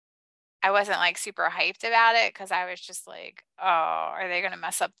wasn't like super hyped about it because I was just like, oh, are they going to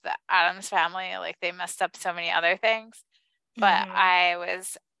mess up the Addams family? Like they messed up so many other things. But Mm-hmm. I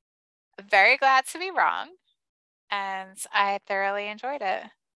was very glad to be wrong and I thoroughly enjoyed it.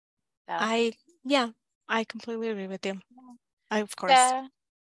 So, Yeah, I completely agree with you. Of course. so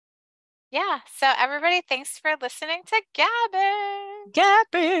yeah. So everybody, thanks for listening to Gabbing.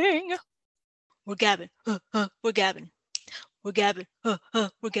 Gabbing. We're gabbing. We're gabbing. We're gabbing.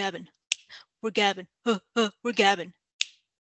 We're gabbing. We're gabbing. We're gabbing.